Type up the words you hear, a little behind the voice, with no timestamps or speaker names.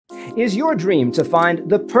Is your dream to find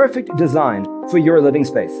the perfect design for your living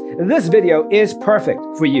space? This video is perfect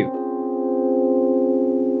for you.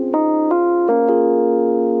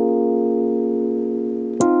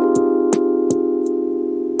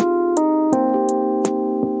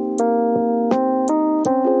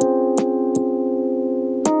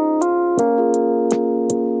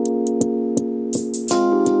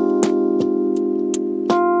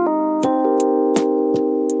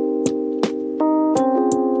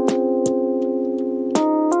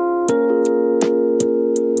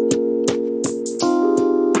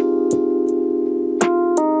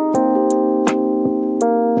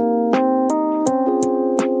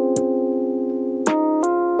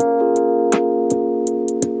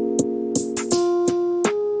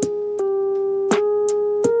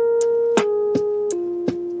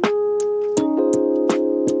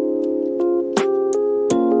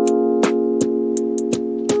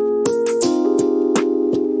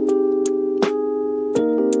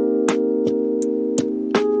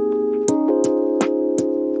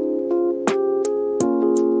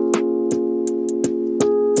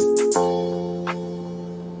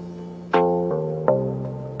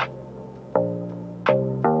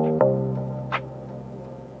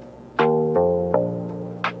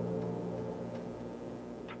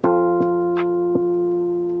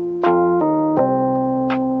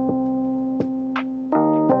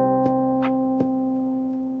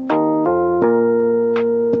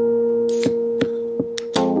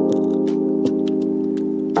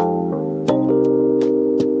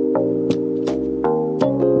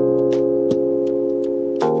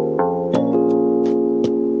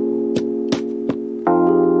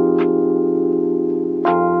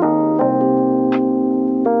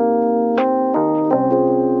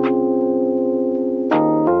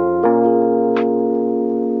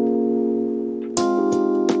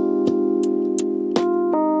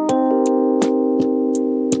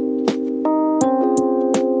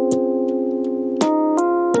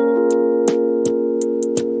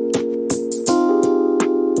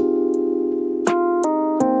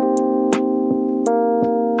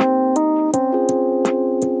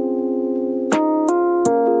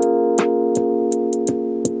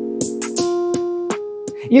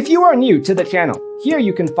 If you are new to the channel, here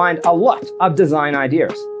you can find a lot of design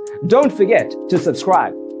ideas. Don't forget to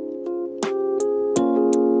subscribe.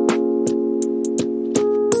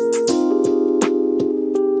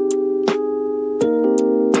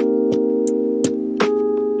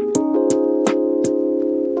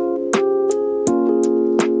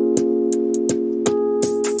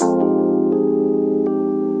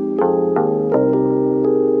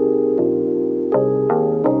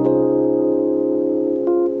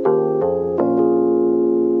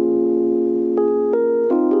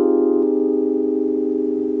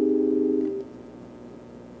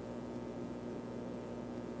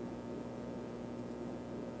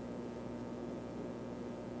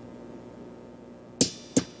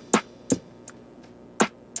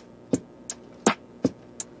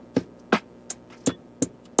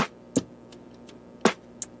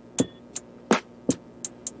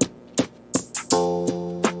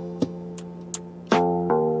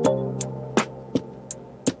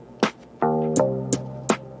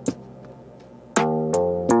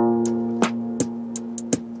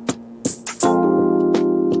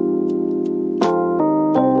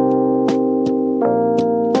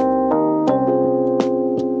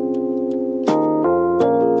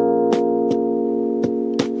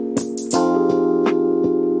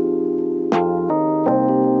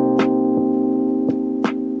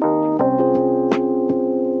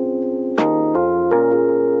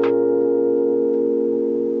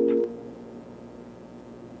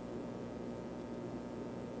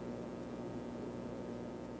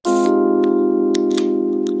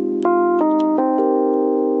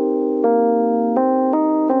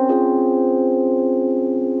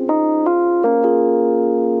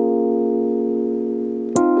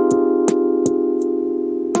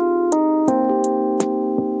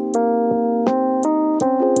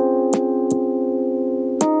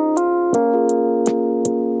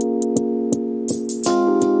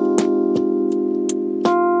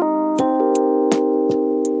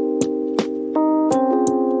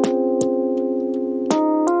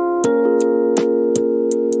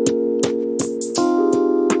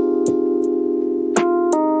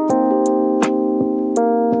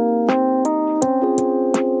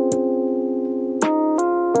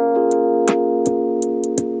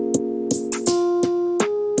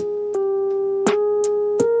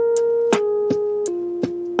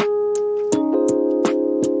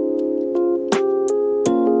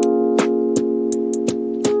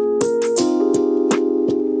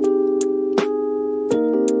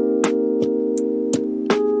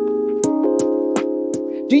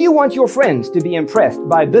 Do you want your friends to be impressed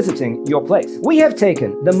by visiting your place? We have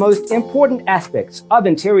taken the most important aspects of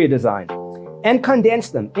interior design and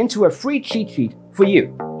condensed them into a free cheat sheet for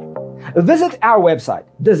you. Visit our website,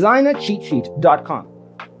 designercheatsheet.com.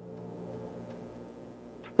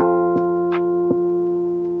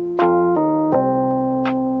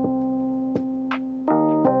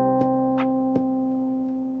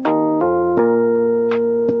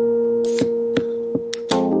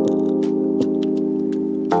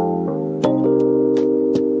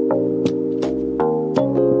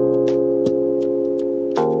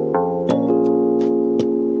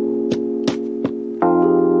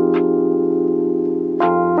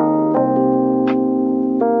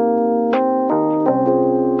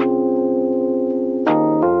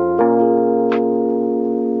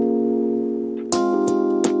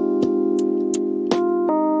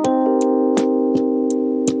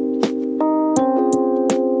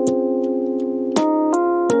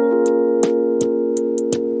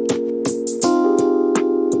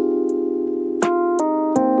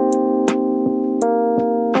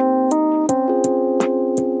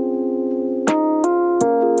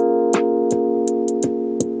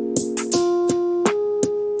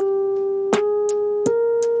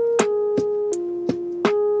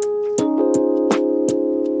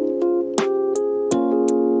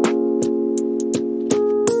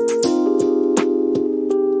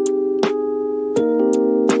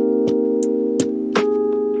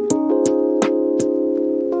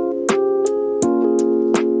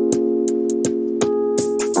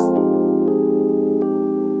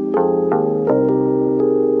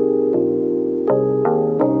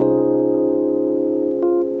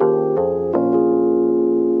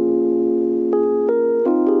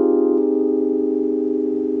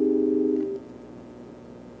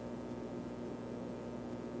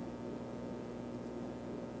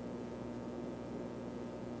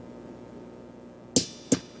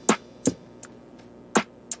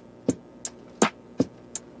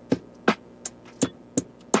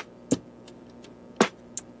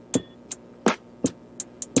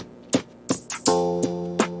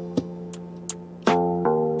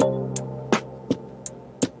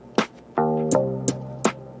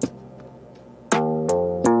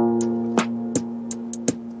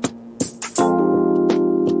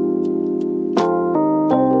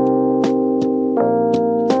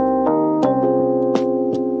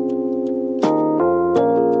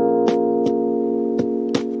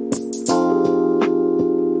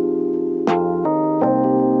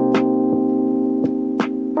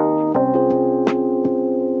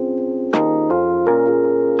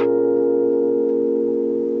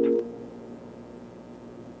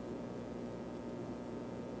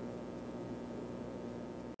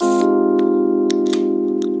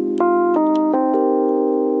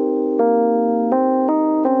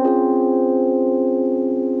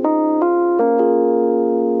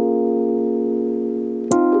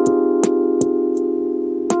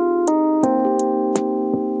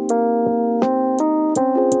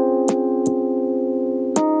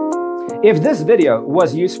 If this video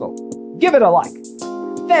was useful, give it a like.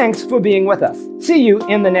 Thanks for being with us. See you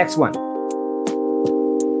in the next one.